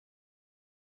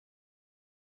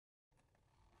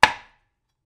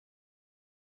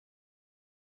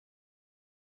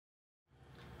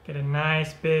Get a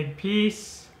nice big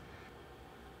piece.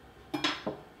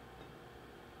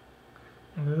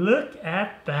 And look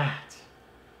at that.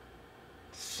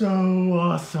 So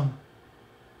awesome.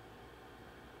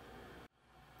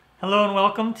 Hello and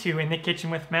welcome to In the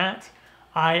Kitchen with Matt.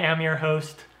 I am your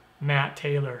host, Matt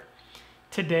Taylor.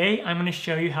 Today I'm going to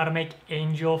show you how to make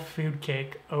angel food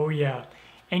cake. Oh yeah,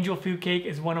 angel food cake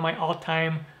is one of my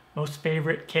all-time most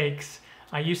favorite cakes.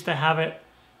 I used to have it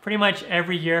pretty much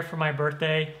every year for my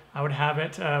birthday. I would have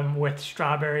it with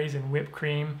strawberries and whipped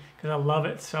cream because I love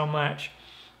it so much.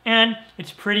 And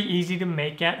it's pretty easy to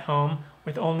make at home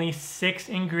with only 6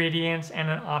 ingredients and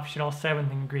an optional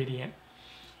 7th ingredient.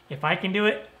 If I can do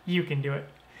it, you can do it.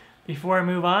 Before I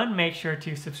move on, make sure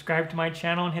to subscribe to my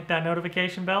channel and hit that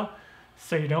notification bell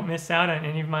so you don't miss out on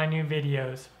any of my new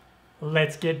videos.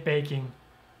 Let's get baking.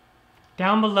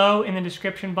 Down below in the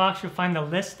description box, you'll find the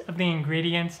list of the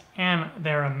ingredients and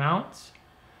their amounts.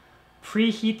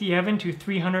 Preheat the oven to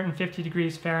 350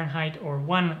 degrees Fahrenheit or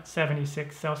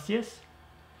 176 Celsius.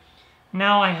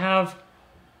 Now I have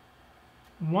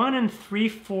 1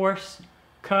 3/4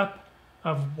 cup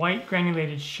of white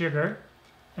granulated sugar,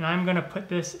 and I'm going to put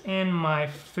this in my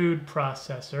food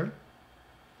processor.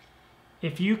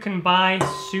 If you can buy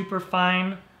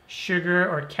superfine sugar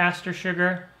or caster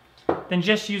sugar, then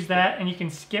just use that and you can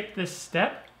skip this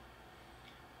step.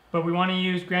 But we want to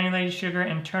use granulated sugar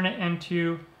and turn it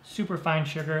into superfine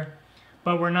sugar,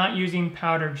 but we're not using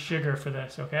powdered sugar for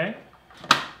this, okay?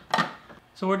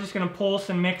 So we're just going to pulse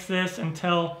and mix this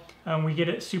until we get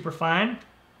it super fine.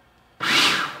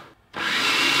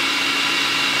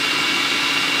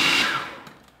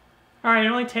 Alright, it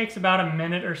only takes about a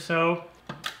minute or so.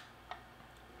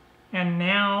 And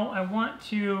now I want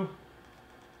to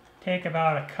take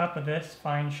about a cup of this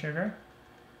fine sugar.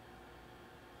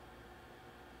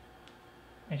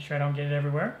 Make sure I don't get it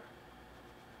everywhere.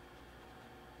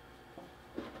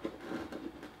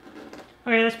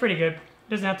 Okay, that's pretty good.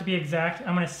 Doesn't have to be exact.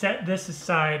 I'm going to set this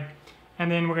aside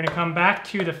and then we're going to come back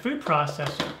to the food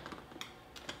processor.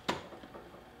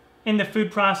 In the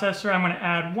food processor, I'm going to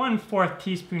add 1/4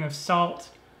 teaspoon of salt,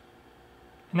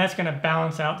 and that's going to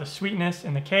balance out the sweetness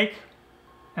in the cake.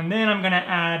 And then I'm going to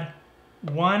add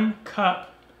 1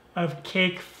 cup of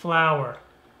cake flour.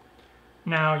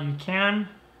 Now you can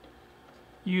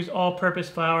use all-purpose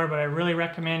flour, but I really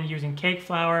recommend using cake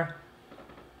flour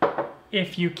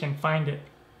if you can find it.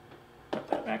 Put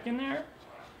that back in there.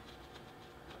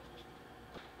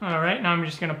 Alright, now I'm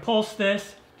just going to pulse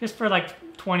this just for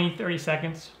like 20-30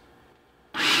 seconds.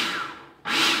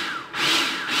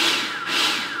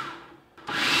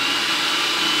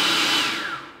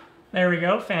 There we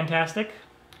go, fantastic.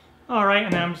 Alright,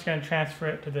 and then I'm just going to transfer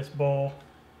it to this bowl.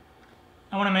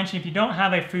 I want to mention, if you don't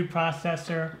have a food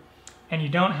processor and you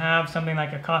don't have something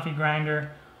like a coffee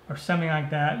grinder or something like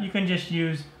that, you can just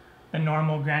use the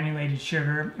normal granulated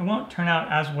sugar. It won't turn out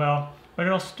as well, but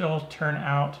it'll still turn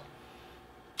out.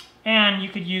 And you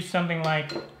could use something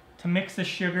like, to mix the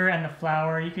sugar and the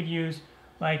flour, you could use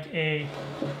like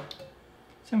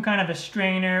some kind of a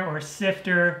strainer or a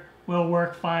sifter will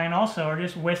work fine also, or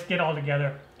just whisk it all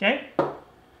together, okay?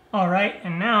 Alright,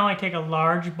 and now I take a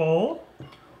large bowl,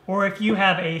 or if you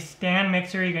have a stand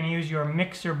mixer, you can use your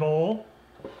mixer bowl.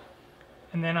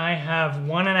 And then I have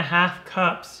 1.5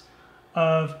 cups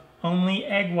of only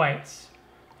egg whites.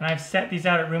 And I've set these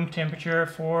out at room temperature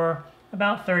for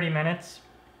about 30 minutes.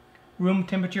 Room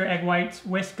temperature egg whites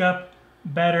whisk up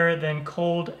better than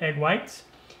cold egg whites.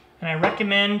 And I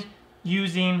recommend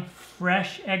using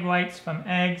fresh egg whites from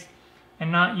eggs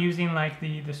and not using like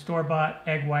the store-bought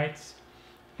egg whites.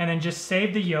 And then just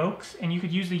save the yolks, and you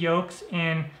could use the yolks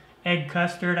in egg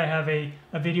custard. I have a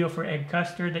video for egg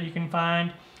custard that you can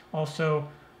find. Also,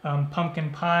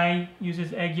 pumpkin pie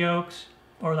uses egg yolks,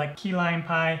 or like key lime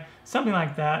pie, something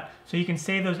like that. So you can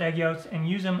save those egg yolks and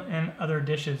use them in other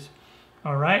dishes.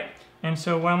 All right, and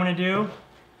so what I'm gonna do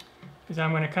is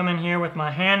I'm gonna come in here with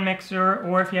my hand mixer,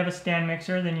 or if you have a stand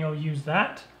mixer, then you'll use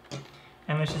that.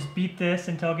 And let's just beat this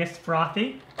until it gets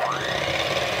frothy.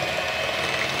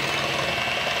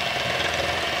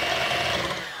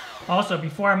 Also,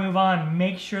 before I move on,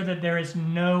 make sure that there is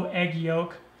no egg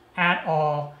yolk at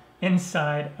all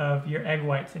inside of your egg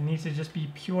whites. It needs to just be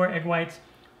pure egg whites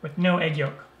with no egg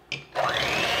yolk.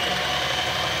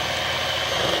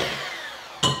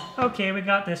 Okay, we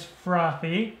got this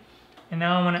frothy, and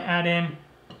now I'm going to add in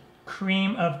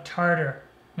cream of tartar.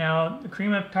 Now, the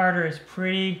cream of tartar is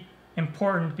pretty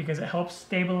important because it helps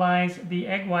stabilize the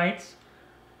egg whites,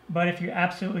 but if you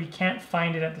absolutely can't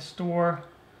find it at the store,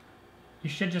 you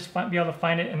should just be able to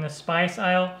find it in the spice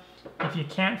aisle. If you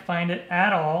can't find it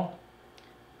at all,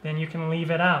 then you can leave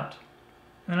it out.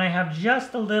 And I have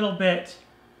just a little bit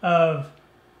of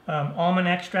almond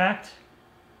extract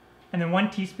and then 1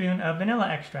 teaspoon of vanilla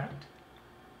extract.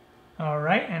 All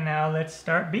right, and now let's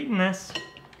start beating this.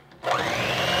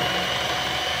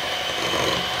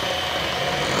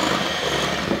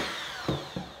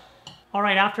 All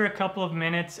right, after a couple of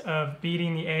minutes of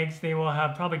beating the eggs, they will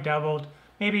have probably doubled,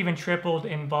 maybe even tripled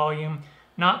in volume.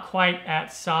 Not quite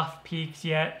at soft peaks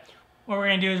yet. What we're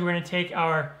gonna do is we're gonna take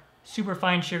our super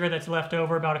fine sugar that's left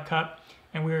over, about a cup,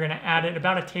 and we're gonna add it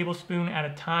about a tablespoon at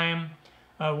a time,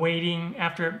 waiting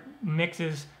after it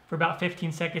mixes for about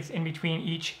 15 seconds in between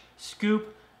each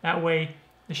scoop. That way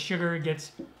the sugar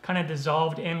gets kind of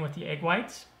dissolved in with the egg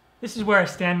whites. This is where a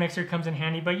stand mixer comes in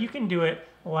handy, but you can do it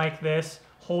like this,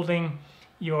 holding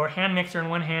your hand mixer in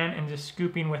one hand and just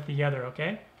scooping with the other,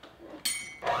 okay?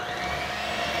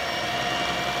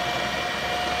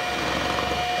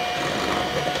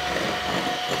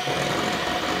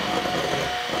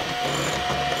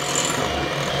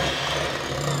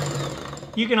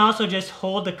 You can also just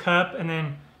hold the cup and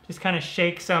then just kind of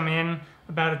shake some in,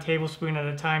 about a tablespoon at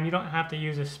a time. You don't have to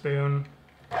use a spoon.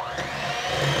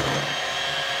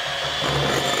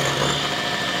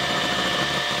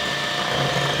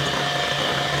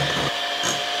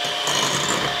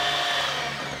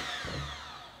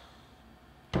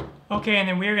 Okay, and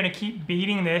then we're gonna keep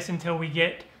beating this until we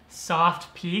get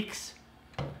soft peaks.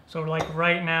 So like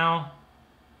right now,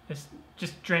 this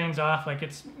just drains off like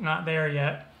it's not there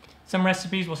yet. Some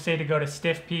recipes will say to go to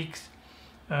stiff peaks,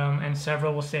 and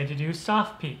several will say to do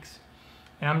soft peaks.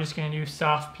 And I'm just gonna do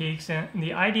soft peaks. And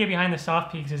the idea behind the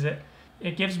soft peaks is that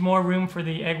it gives more room for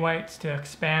the egg whites to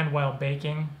expand while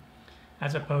baking,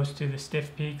 as opposed to the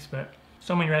stiff peaks. But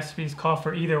so many recipes call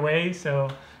for either way, so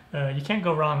you can't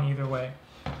go wrong either way.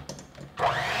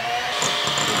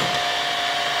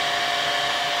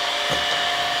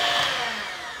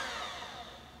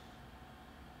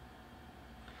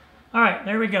 All right,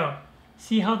 there we go.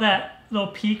 See how that little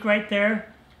peak right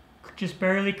there just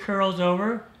barely curls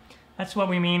over? That's what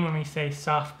we mean when we say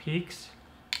soft peaks.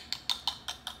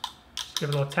 Just give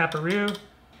it a little taparoo.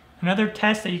 Another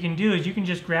test that you can do is you can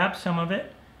just grab some of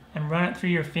it and run it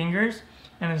through your fingers,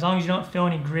 and as long as you don't feel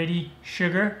any gritty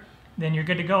sugar, then you're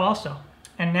good to go also.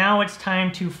 And now it's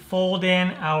time to fold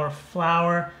in our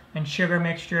flour and sugar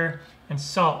mixture and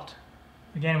salt.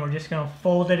 Again, we're just gonna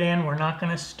fold it in. We're not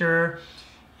gonna stir.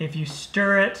 If you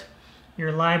stir it,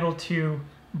 you're liable to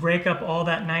break up all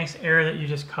that nice air that you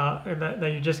just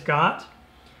got.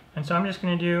 And so I'm just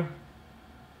gonna do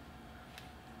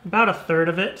about a third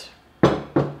of it.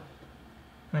 And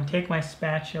then take my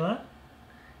spatula,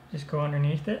 just go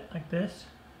underneath it like this.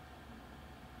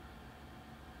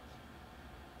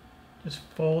 Just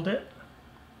fold it.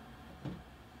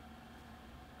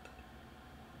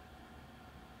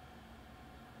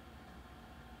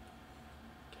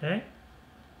 Okay.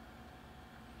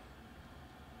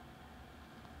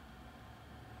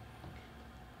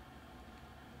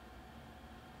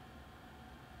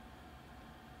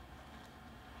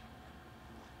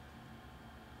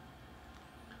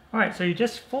 All right, so you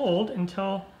just fold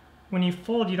until when you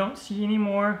fold, you don't see any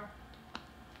more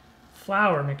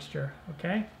flour mixture,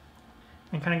 okay?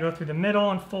 And kind of go through the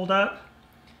middle and fold up.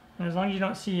 And as long as you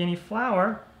don't see any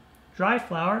flour, dry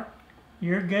flour,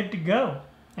 you're good to go.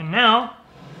 And now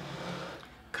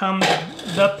comes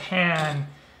the pan.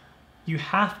 You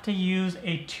have to use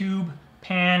a tube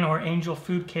pan or angel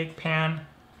food cake pan.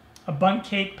 A bundt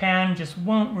cake pan just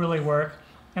won't really work.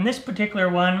 And this particular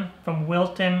one from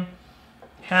Wilton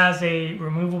has a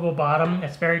removable bottom.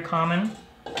 That's very common.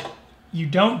 You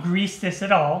don't grease this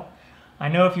at all. I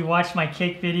know if you watch my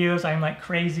cake videos, I'm like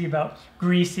crazy about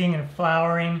greasing and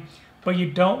flouring, but you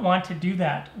don't want to do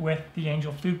that with the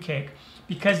angel food cake,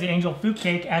 because the angel food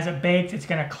cake, as it bakes, it's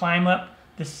gonna climb up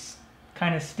this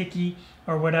kind of sticky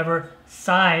or whatever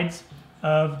sides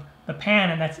of the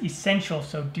pan, and that's essential.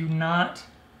 So do not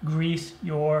grease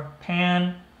your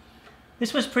pan.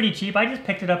 This was pretty cheap. I just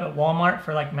picked it up at Walmart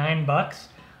for like $9.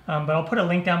 But I'll put a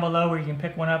link down below where you can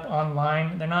pick one up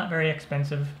online. They're not very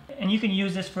expensive. And you can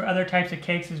use this for other types of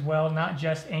cakes as well, not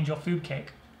just angel food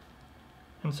cake.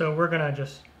 And so we're gonna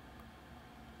just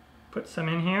put some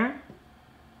in here.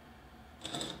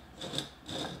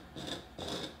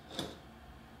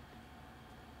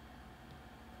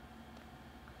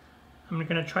 I'm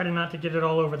gonna try to not to get it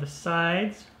all over the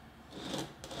sides.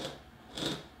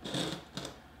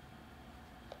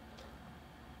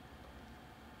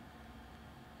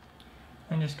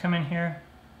 And just come in here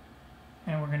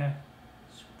and we're gonna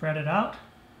spread it out.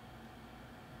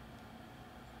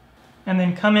 And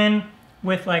then come in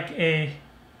with like a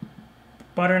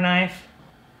butter knife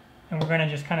and we're gonna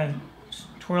just kind of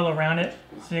twirl around it,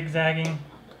 zigzagging.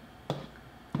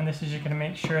 And this is just going to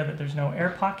make sure that there's no air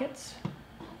pockets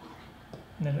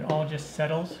and that it all just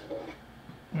settles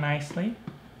nicely.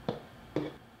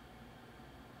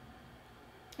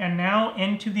 And now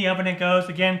into the oven it goes,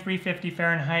 again 350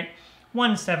 Fahrenheit,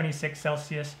 176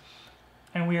 Celsius.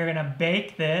 And we are going to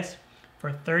bake this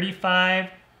for 35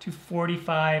 to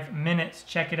 45 minutes.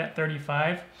 Check it at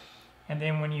 35. And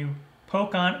then when you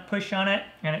push on it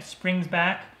and it springs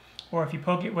back, or if you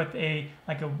poke it with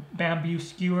like a bamboo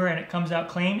skewer and it comes out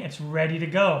clean, it's ready to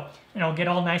go. And it'll get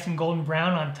all nice and golden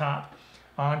brown on top.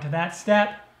 On to that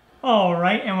step. All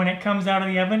right, and when it comes out of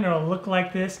the oven, it'll look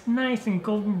like this, nice and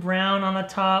golden brown on the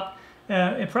top.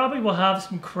 It probably will have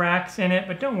some cracks in it,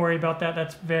 but don't worry about that,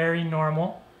 that's very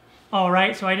normal. All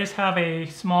right, so I just have a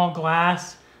small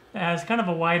glass that has kind of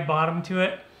a wide bottom to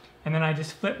it, and then I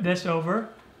just flip this over,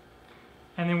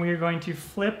 and then we are going to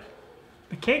flip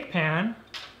the cake pan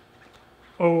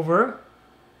over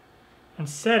and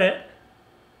set it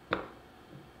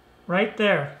right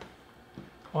there,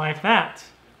 like that.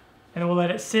 And we'll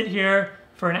let it sit here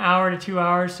for an hour to 2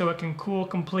 hours so it can cool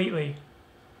completely.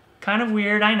 Kind of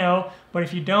weird, I know, but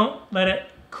if you don't let it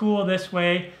cool this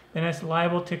way, then it's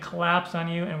liable to collapse on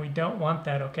you, and we don't want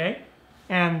that, okay?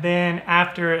 And then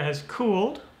after it has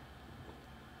cooled,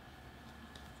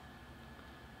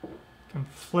 you can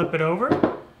flip it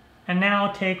over. And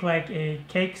now take like a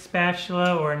cake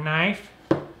spatula or a knife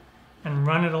and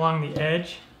run it along the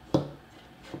edge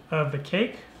of the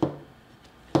cake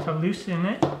to loosen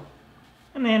it.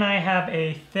 And then I have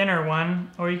a thinner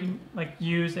one, or you can like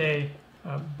use a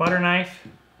butter knife,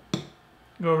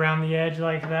 go around the edge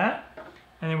like that.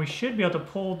 And then we should be able to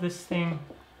pull this thing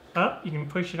up. You can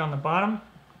push it on the bottom.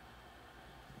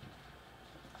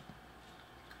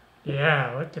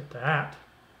 Yeah, look at that.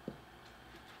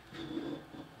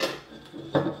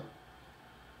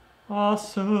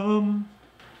 Awesome.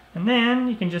 And then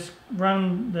you can just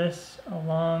run this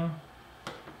along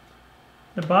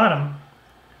the bottom.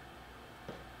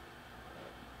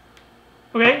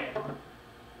 Okay.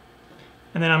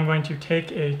 And then I'm going to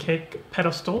take a cake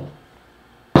pedestal.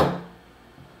 And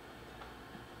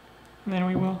then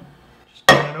we will just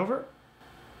turn it over.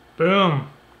 Boom.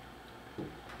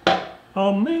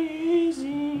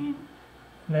 Amazing.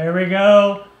 There we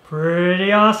go.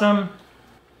 Pretty awesome.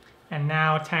 And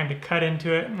now time to cut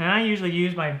into it. And I usually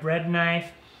use my bread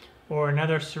knife or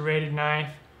another serrated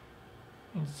knife.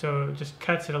 And so it just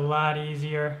cuts it a lot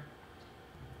easier.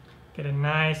 Get a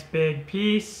nice big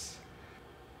piece.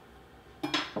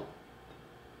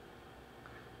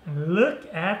 And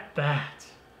look at that.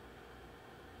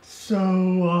 So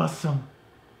awesome.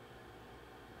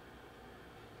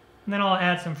 And then I'll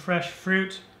add some fresh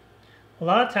fruit. A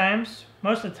lot of times,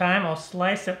 most of the time, I'll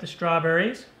slice up the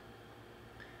strawberries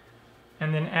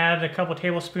and then add a couple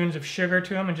tablespoons of sugar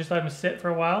to them and just let them sit for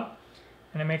a while.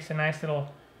 And it makes a nice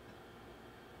little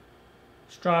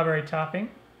strawberry topping.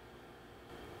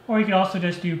 Or you can also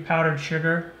just do powdered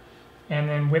sugar and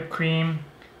then whipped cream.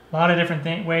 A lot of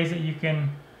different ways that you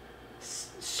can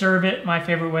serve it. My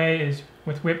favorite way is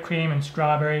with whipped cream and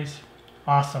strawberries.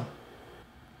 Awesome.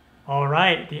 All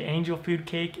right, the angel food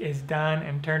cake is done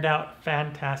and turned out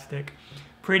fantastic.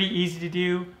 Pretty easy to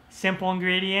do, simple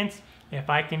ingredients. If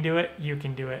I can do it, you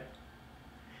can do it.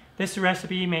 This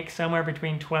recipe makes somewhere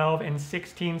between 12 and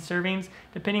 16 servings,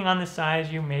 depending on the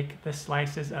size you make the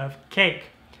slices of cake.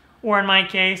 Or in my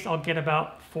case, I'll get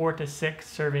about 4 to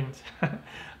 6 servings.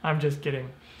 I'm just kidding.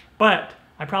 But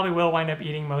I probably will wind up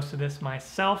eating most of this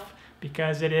myself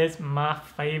because it is my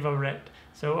favorite.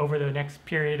 So over the next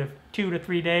period of 2 to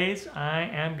 3 days, I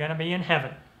am gonna be in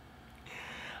heaven.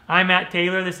 I'm Matt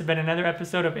Taylor. This has been another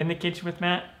episode of In the Kitchen with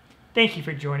Matt. Thank you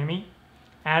for joining me.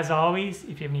 As always,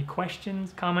 if you have any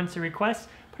questions, comments, or requests,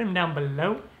 put them down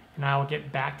below and I will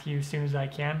get back to you as soon as I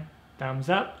can. Thumbs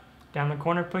up, down the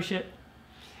corner, push it.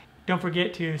 Don't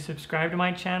forget to subscribe to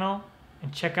my channel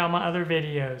and check out my other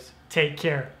videos. Take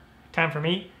care. Time for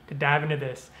me to dive into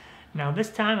this. Now this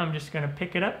time I'm just gonna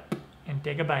pick it up and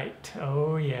take a bite.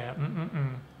 Oh yeah.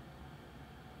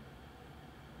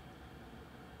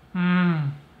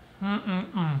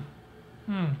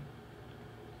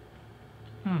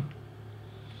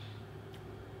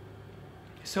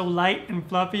 So light and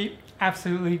fluffy,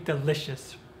 absolutely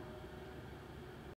delicious.